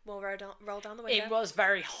 yeah, we'll roll down the window. It was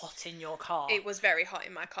very hot in your car. It was very hot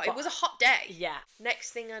in my car. But- It was a hot day. Yeah.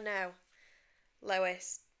 Next thing I know,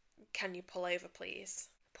 Lois, can you pull over, please?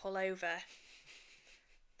 Pull over.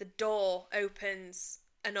 The door opens,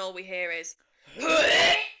 and all we hear is...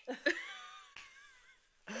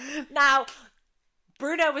 Now,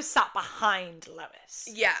 Bruno was sat behind Lois.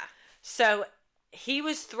 Yeah. So, he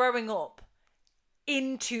was throwing up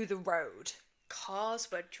into the road. Cars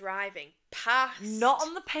were driving past. Not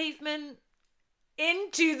on the pavement.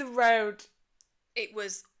 Into the road. It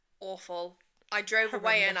was awful. I drove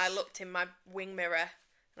away and I Horrendous. looked in my wing mirror,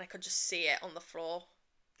 and I could just see it on the floor.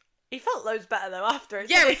 He felt loads better though after it.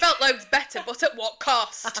 Yeah, didn't it felt loads better, but at what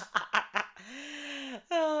cost?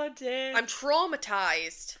 Oh dear. I'm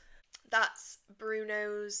traumatised. That's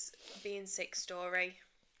Bruno's being sick story.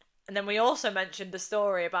 And then we also mentioned the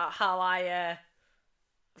story about how I've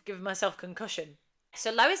given myself concussion.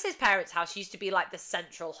 So Lois's parents' house used to be like the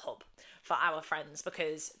central hub for our friends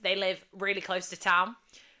because they live really close to town.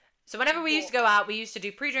 So whenever we used to go out, we used to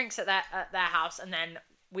do pre-drinks at their house and then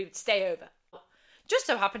we would stay over. Just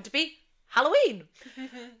so happened to be Halloween.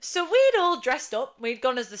 So we'd all dressed up. We'd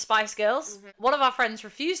gone as the Spice Girls. One of our friends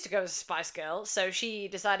refused to go as a Spice Girl, so she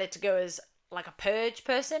decided to go as like a purge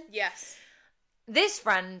person. Yes. This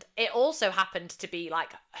friend, it also happened to be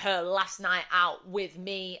like her last night out with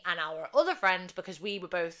me and our other friend because we were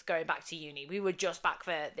both going back to uni. We were just back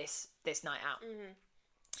for this night out. Mm-hmm.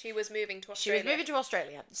 She was moving to She Australia. was moving to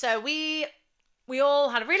Australia. So we all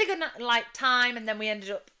had a really good time, and then we ended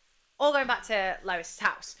up all going back to Lois's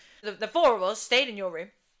house. The four of us stayed in your room,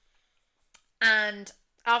 and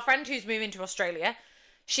our friend who's moving to Australia,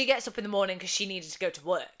 she gets up in the morning because she needed to go to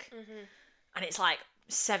work. Mm-hmm. And it's like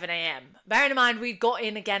 7 a.m. Bearing in mind, we got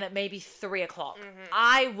in again at maybe 3 o'clock.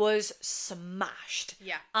 I was smashed.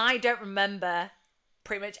 Yeah. I don't remember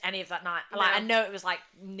pretty much any of that night. Like, No. I know it was like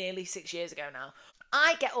nearly 6 years ago now.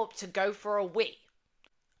 I get up to go for a wee.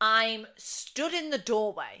 I'm stood in the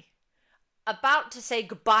doorway, about to say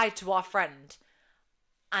goodbye to our friend.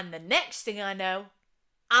 And the next thing I know,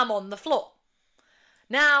 I'm on the floor.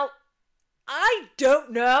 Now, I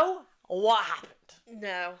don't know what happened.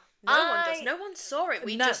 No. No one does. No one saw it.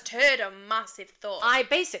 We just heard a massive thud. I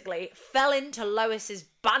basically fell into Lois's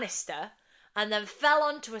banister and then fell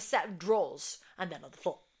onto a set of drawers and then on the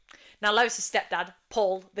floor. Now, Lois's stepdad,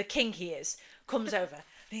 Paul, the king he is, comes over and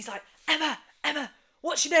he's like, Emma,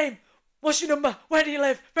 what's your name? What's your number? Where do you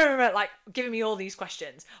live? Like, giving me all these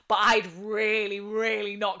questions. But I'd really,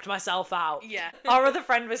 really knocked myself out. Yeah. Our other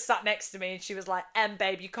friend was sat next to me and she was like,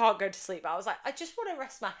 babe, you can't go to sleep. I was like, I just want to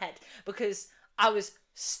rest my head because I was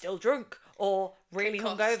still drunk or really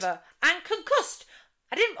Concussed. hungover and concussed.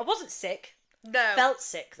 I wasn't sick. No. Felt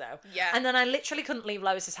sick though. Yeah. And then I literally couldn't leave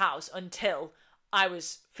Lois's house until I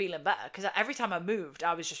was feeling better because every time I moved,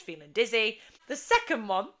 I was just feeling dizzy. The second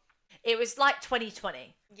one, it was like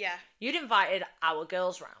 2020. Yeah. You'd invited our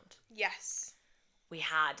girls round. Yes. We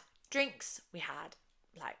had drinks, we had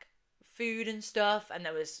like food and stuff, and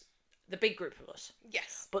there was the big group of us.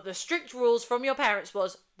 Yes. But the strict rules from your parents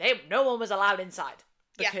was no one was allowed inside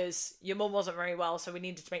Yeah. because your mum wasn't very well, so we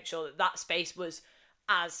needed to make sure that that space was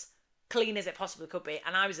as clean as it possibly could be.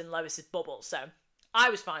 And I was in Lois's bubble, so I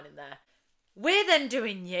was fine in there. We're then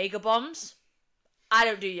doing Jaeger bombs. I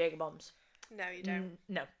don't do Jaeger bombs. No, you don't.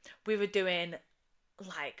 No. We were doing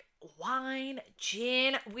like wine,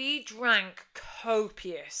 gin. We drank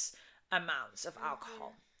copious amounts of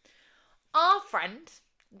alcohol. Our friend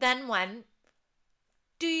then went,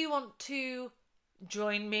 do you want to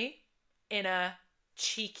join me in a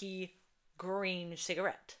cheeky green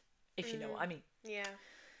cigarette? If you know what I mean. Yeah.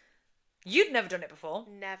 You'd never done it before.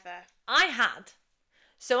 Never. I had.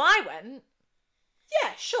 So I went,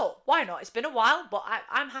 yeah, sure, why not? It's been a while, but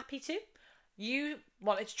I'm happy to. You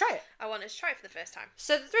wanted to try it. I wanted to try it for the first time.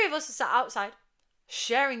 So the three of us are sat outside,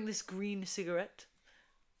 sharing this green cigarette.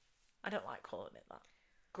 I don't like calling it that.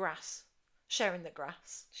 Grass. Sharing the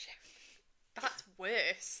grass. That's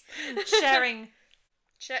worse. Sharing...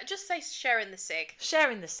 Just say sharing the cig.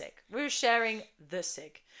 Sharing the cig. We were sharing the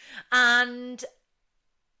cig. And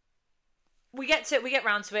we get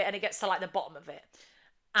round to it, and it gets to like the bottom of it.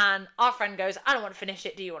 And our friend goes, I don't want to finish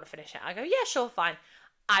it. Do you want to finish it? I go, yeah, sure, fine.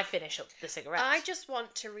 I finish up the cigarette. I just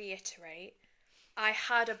want to reiterate, I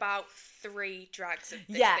had about 3 drags of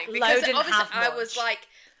this thing. Lo Because didn't obviously have I much. was like,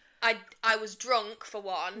 I was drunk for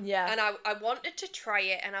one. Yeah. And I wanted to try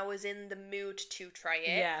it, and I was in the mood to try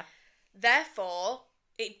it. Yeah. Therefore,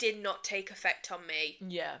 it did not take effect on me.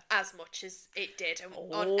 Yeah. As much as it did on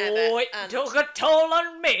Oh, Ever. it took a toll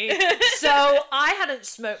on me. So I hadn't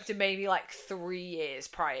smoked in maybe like 3 years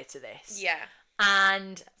prior to this. Yeah.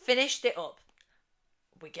 And finished it up.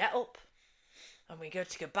 We get up and we go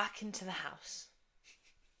back into the house.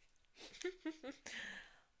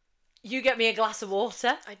 You get me a glass of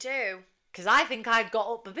water. I do. Because I think I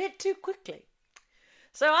got up a bit too quickly.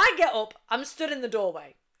 So I get up, I'm stood in the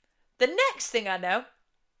doorway. The next thing I know,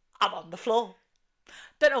 I'm on the floor.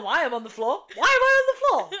 Don't know why I'm on the floor. Why am I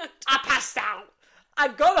on the floor? I passed out. I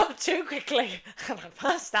got up too quickly and I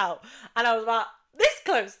passed out. And I was about this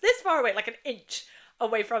close, this far away, like an inch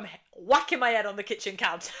away from whacking my head on the kitchen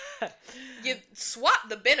counter. You swapped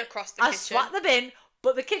the bin across the kitchen. I swapped the bin,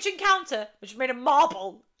 but the kitchen counter, which was made of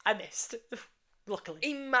marble, I missed. Luckily.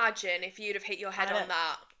 Imagine if you'd have hit your head on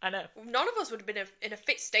that. I know. None of us would have been in a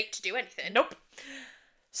fit state to do anything. Nope.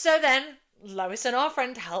 So then, Lois and our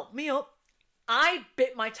friend helped me up. I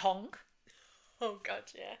bit my tongue. Oh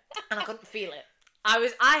god, yeah. And I couldn't feel it.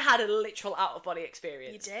 I had a literal out of body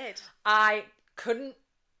experience. You did. I couldn't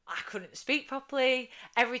speak properly.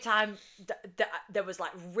 Every time there was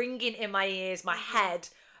like ringing in my ears, my head,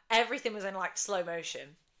 everything was in like slow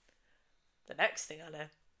motion. The next thing I know,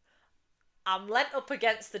 I'm leant up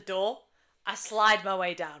against the door. I slide my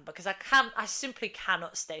way down because I simply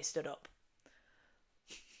cannot stay stood up.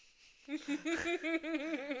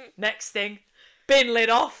 Next thing, bin lid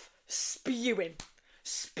off, spewing.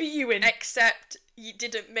 Except you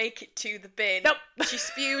didn't make it to the bin. Nope. She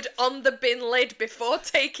spewed on the bin lid before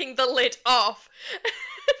taking the lid off.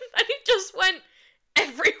 And it just went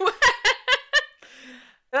everywhere.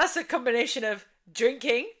 That's a combination of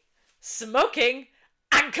drinking, smoking,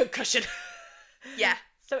 and concussion. Yeah.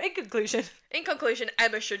 So in conclusion,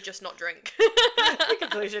 Emma should just not drink.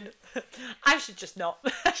 I should just not.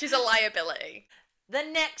 She's a liability. The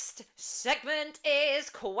next segment is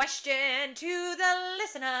question to the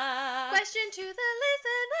listener. Question to the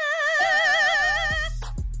listener.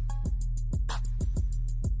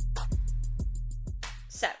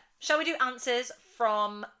 So, shall we do answers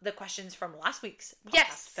from the questions from last week's podcast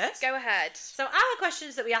Yes, first? go ahead. So our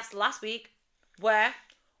questions that we asked last week were,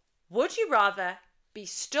 would you rather be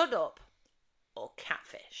stood up or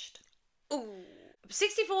catfished? Ooh.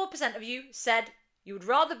 64% of you said you would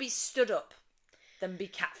rather be stood up than be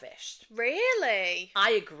catfished. Really?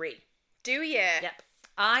 I agree. Do you? Yep.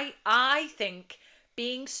 I think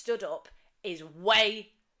being stood up is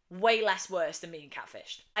way less worse than being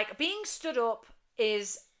catfished. Like, being stood up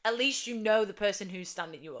is, at least you know the person who's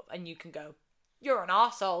standing you up and you can go, you're an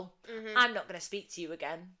arsehole. Mm-hmm. I'm not going to speak to you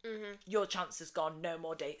again. Mm-hmm. Your chance is gone. No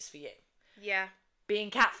more dates for you. Yeah.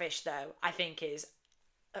 Being catfished, though, I think is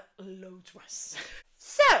loads worse.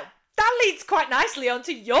 So, that leads quite nicely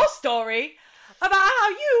onto your story about how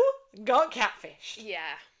you got catfished.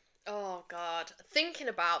 Yeah. Oh, God. Thinking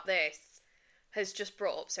about this has just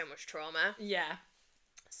brought up so much trauma. Yeah.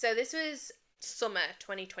 So this was summer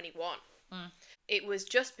 2021. It was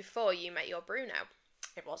just before you met your Bruno.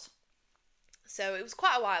 It was. So it was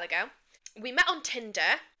quite a while ago. We met on Tinder.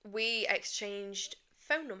 We exchanged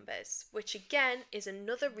phone numbers, which again is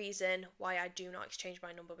another reason why I do not exchange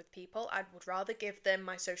my number with people. I would rather give them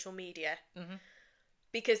my social media. Mm-hmm.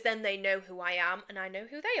 Because then they know who I am and I know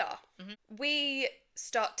who they are. Mm-hmm. We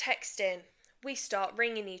start texting. We start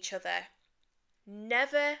ringing each other.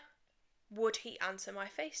 Never would he answer my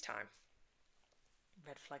FaceTime.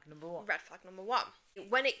 Red flag number one. Red flag number one.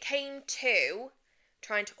 When it came to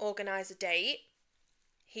trying to organise a date,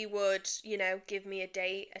 he would, give me a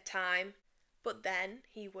date, a time, but then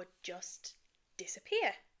he would just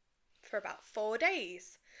disappear. for about 4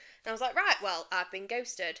 days. And I was like, right, well, I've been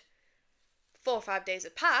ghosted. 4 or 5 days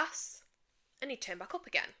have passed, and he'd turn back up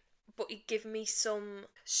again. But he'd give me some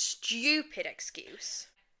stupid excuse.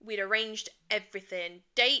 We'd arranged everything.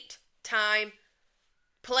 Date, time,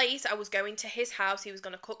 place. I was going to his house. He was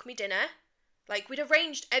going to cook me dinner. Like, we'd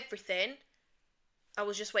arranged everything. I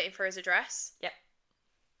was just waiting for his address. Yep.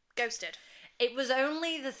 Ghosted. It was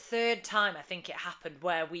only the third time I think it happened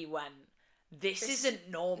where we went, this isn't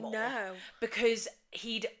normal. No. Because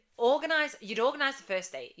you'd organise the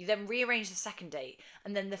first date, you then rearrange the second date,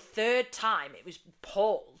 and then the third time it was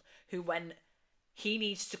Paul who went, he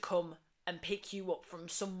needs to come and pick you up from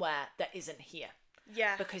somewhere that isn't here.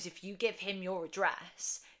 Yeah. Because if you give him your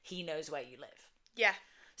address, he knows where you live. Yeah.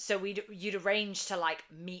 So you'd arrange to like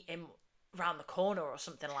meet him round the corner or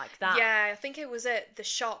something like that. Yeah, I think it was at the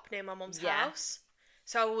shop near my mum's house.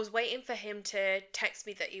 So I was waiting for him to text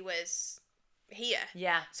me that he was here.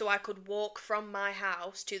 Yeah. So I could walk from my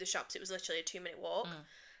house to the shops. It was literally a 2-minute walk.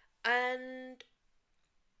 And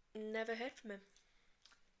never heard from him.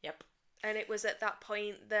 Yep. And it was at that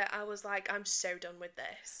point that I was like, I'm so done with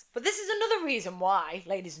this. But this is another reason why,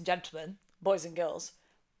 ladies and gentlemen, boys and girls,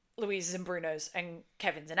 Louise's and Bruno's and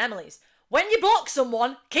Kevin's and Emily's, when you block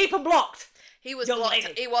someone, keep them blocked. He was Young blocked.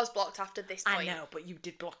 lady. He was blocked after this point. I know, but you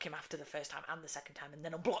did block him after the first time and the second time, and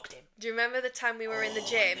then unblocked him. Do you remember the time we were in the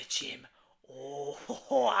gym? In the gym.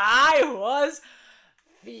 Oh, I was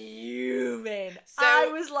fuming. So I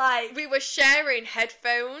was like... We were sharing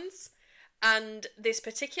headphones, and this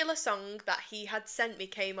particular song that he had sent me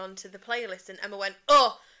came onto the playlist, and Emma went,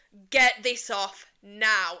 oh, get this off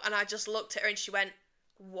now. And I just looked at her and she went,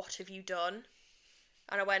 what have you done?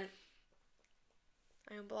 And I went,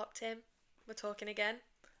 I unblocked him. We're talking again.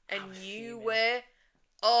 And you were,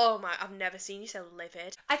 oh my, I've never seen you so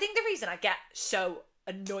livid. I think the reason I get so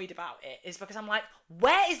annoyed about it is because I'm like,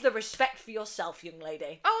 where is the respect for yourself, young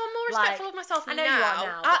lady? Oh, I'm more respectful of myself now. I know you are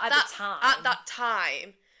now, but at the time. At that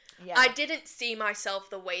time, Yeah. I didn't see myself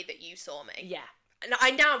the way that you saw me. Yeah. And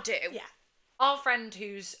I now do. Yeah. Our friend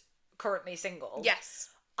who's currently single. Yes.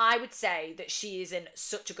 I would say that she is in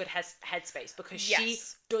such a good headspace because she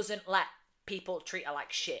doesn't let people treat her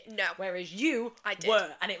like shit. No. Whereas you I did. were.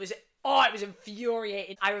 And it was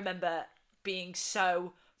infuriating. I remember being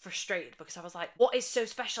so frustrated because I was like, what is so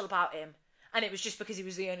special about him? And it was just because he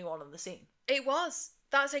was the only one on the scene. It was.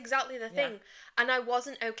 That's exactly the thing. And I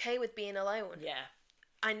wasn't okay with being alone. Yeah.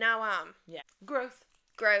 I now am. Yeah. Growth.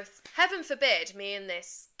 Heaven forbid me and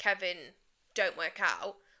this Kevin don't work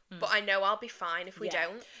out, but I know I'll be fine if we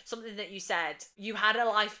don't. Something that you said, you had a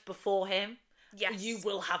life before him. Yes. You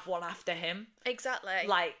will have one after him. Exactly.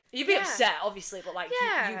 Like, you'd be upset, obviously, but like,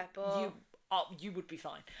 but... you would be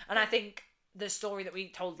fine. And I think the story that we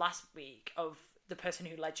told last week of the person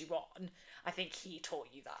who led you on, I think he taught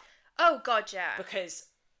you that. Oh, God, yeah. Because,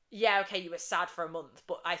 yeah, okay, you were sad for a month,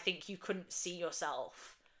 but I think you couldn't see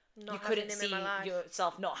yourself. You couldn't see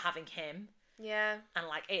yourself not having him. Yeah. And,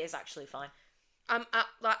 like, it is actually fine. I'm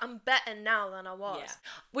better now than I was. Yeah.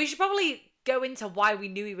 We should probably go into why we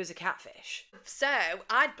knew he was a catfish. So,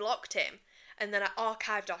 I'd blocked him, and then I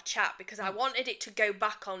archived our chat because I wanted it to go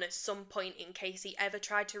back on at some point in case he ever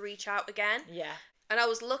tried to reach out again. Yeah. And I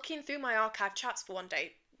was looking through my archived chats for one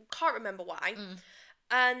day. Can't remember why.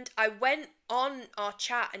 And I went on our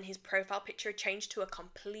chat and his profile picture had changed to a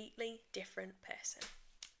completely different person.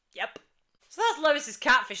 Yep. So that's Lois's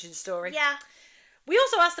catfishing story. Yeah. We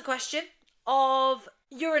also asked the question of,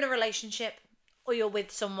 you're in a relationship or you're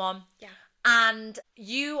with someone. Yeah. And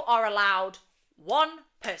you are allowed one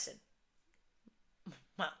person.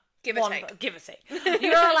 Well, Give or take. Give or take.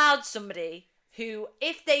 You're allowed somebody who,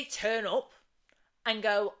 if they turn up and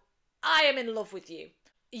go, I am in love with you,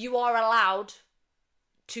 you are allowed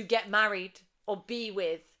to get married or be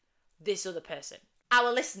with this other person.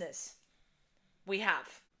 Our listeners, we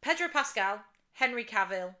have Pedro Pascal, Henry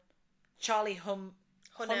Cavill, Charlie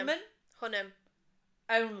Hunnam.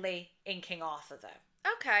 Only in King Arthur,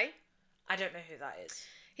 though. Okay. I don't know who that is.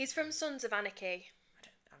 He's from Sons of Anarchy.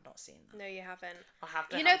 I've not seen that. No, you haven't. I'll have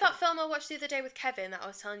to. You know that film I watched the other day with Kevin that I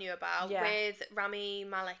was telling you about? Yeah. With Rami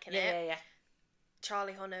Malek in it? Yeah.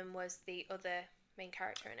 Charlie Hunnam was the other main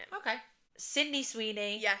character in it. Okay. Sydney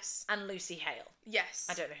Sweeney. Yes. And Lucy Hale. Yes.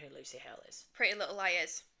 I don't know who Lucy Hale is. Pretty Little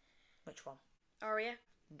Liars. Which one? Aria.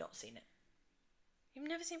 Not seen it. You've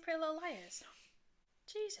never seen Pretty Little Liars?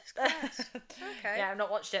 Jesus Christ. Okay. Yeah, I've not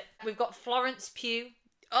watched it. We've got Florence Pugh.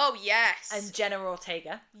 Oh, yes. And Jenna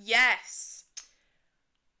Ortega. Yes.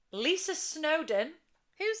 Lisa Snowdon.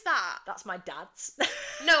 Who's that? That's my dad's.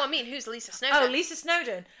 No, I mean, who's Lisa Snowdon? Oh, Lisa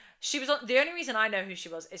Snowdon. She was on. The only reason I know who she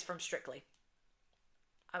was is from Strictly.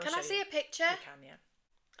 Can I see a picture? You can,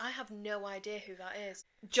 yeah. I have no idea who that is.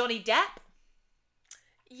 Johnny Depp.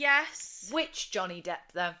 Yes. Which Johnny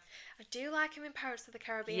Depp, though? I do like him in Pirates of the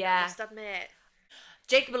Caribbean, Yeah. I must admit.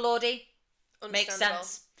 Jacob Elordi. Makes Understandable.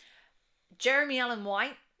 sense. Jeremy Allen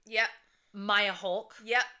White. Yep. Maya Hawke.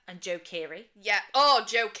 Yep. And Joe Keery. Yep. Oh,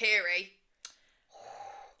 Joe Keery.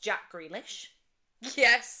 Jack Grealish.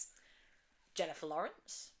 Yes. Jennifer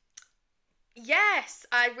Lawrence. Yes.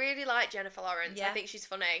 I really like Jennifer Lawrence. Yeah. I think she's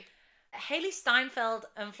funny. Haley Steinfeld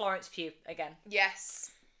and Florence Pugh again.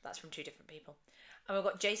 Yes. That's from 2 different people. And we've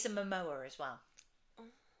got Jason Momoa as well.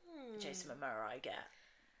 Jason Momoa, I get.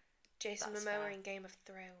 Jason That's Momoa fair. in Game of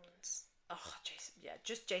Thrones. Oh, Jason. Yeah,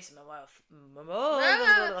 just Jason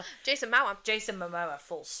Momoa. Jason Momoa. Jason Momoa,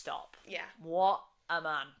 full stop. Yeah. What a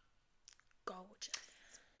man. Gorgeous.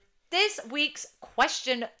 This week's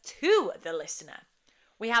question to the listener.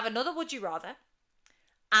 We have another Would You Rather.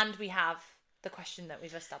 And we have the question that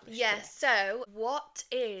we've established. Yes, so what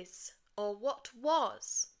is or what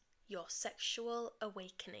was your sexual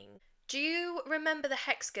awakening? Do you remember the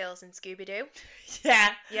Hex Girls in Scooby-Doo?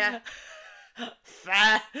 Yeah. Yeah.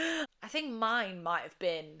 Fair. I think mine might have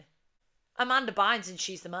been Amanda Bynes and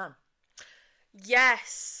She's the Man.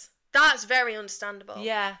 Yes. That's very understandable.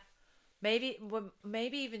 Yeah. Maybe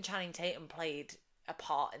even Channing Tatum played a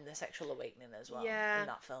part in the sexual awakening as well. Yeah. In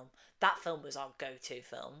that film. That film was our go-to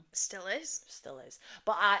film. Still is. Still is.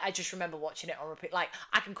 But I just remember watching it on repeat. Like,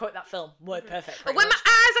 I can quote that film word perfect. But pretty when much.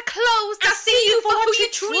 my eyes are closed, I see you for who you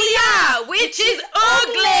truly are, which is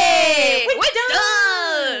ugly. We're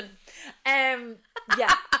done.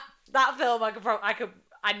 Yeah. That film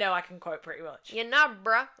I know I can quote pretty much. You know,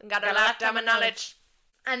 bruh. Got a lifetime of knowledge.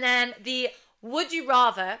 And then the Would You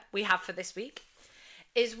Rather we have for this week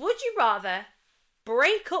is, would you rather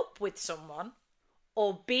break up with someone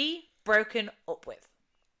or be broken up with?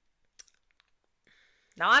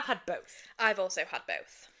 Now, I've had both. I've also had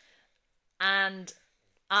both. And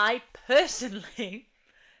I personally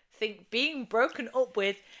think being broken up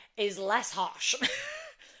with is less harsh.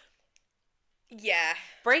 Yeah.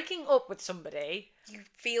 Breaking up with somebody. You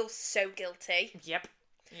feel so guilty. Yep.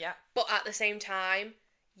 But at the same time,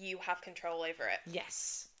 you have control over it.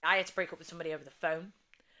 Yes. I had to break up with somebody over the phone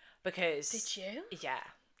because... Did you? Yeah.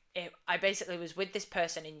 I basically was with this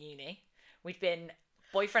person in uni. We'd been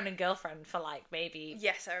boyfriend and girlfriend for like maybe...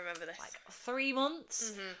 Yes, I remember this. Like 3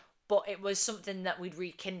 months. Mm-hmm. But it was something that we'd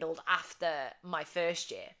rekindled after my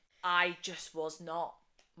first year. I just was not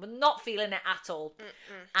feeling it at all.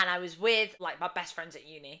 And I was with like my best friends at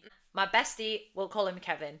uni. My bestie, we'll call him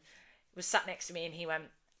Kevin, was sat next to me and he went,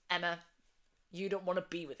 Emma, you don't want to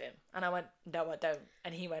be with him. And I went, no, I don't.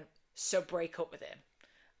 And he went, so break up with him.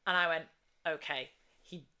 And I went, okay.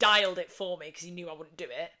 He dialed it for me because he knew I wouldn't do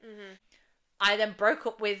it. Mm-hmm. I then broke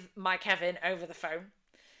up with my Kevin over the phone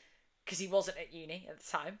because he wasn't at uni at the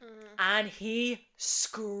time. And he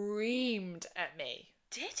screamed at me.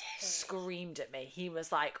 Did he? Screamed at me. He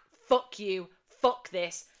was like, fuck you, fuck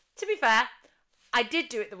this. To be fair, I did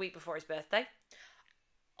do it the week before his birthday.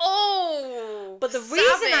 Oh, but the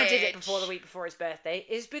reason I did it before the week before his birthday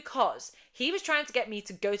is because he was trying to get me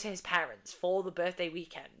to go to his parents for the birthday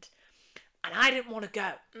weekend. And I didn't want to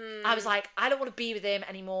go. I was like, I don't want to be with him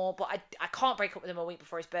anymore, but I can't break up with him a week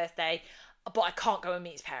before his birthday, but I can't go and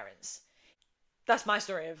meet his parents. That's my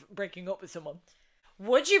story of breaking up with someone.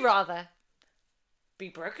 Would you rather be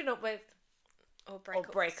broken up with or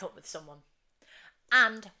break up with someone?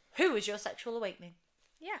 And who was your sexual awakening?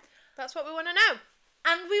 Yeah, that's what we want to know.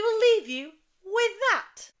 And we will leave you with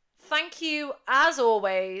that. Thank you, as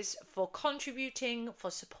always, for contributing, for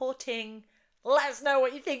supporting. Let us know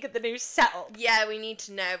what you think of the new setup. Yeah, we need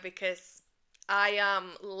to know because I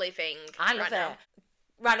am living I love right now. it.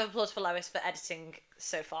 Round of applause for Lois for editing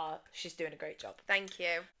so far. She's doing a great job. Thank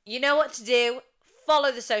you. You know what to do.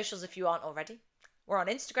 Follow the socials if you aren't already. We're on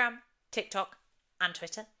Instagram, TikTok, and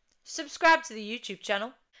Twitter. Subscribe to the YouTube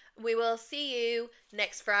channel. We will see you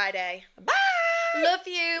next Friday. Bye! Love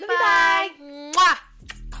you. Love you, bye. bye. Mwah.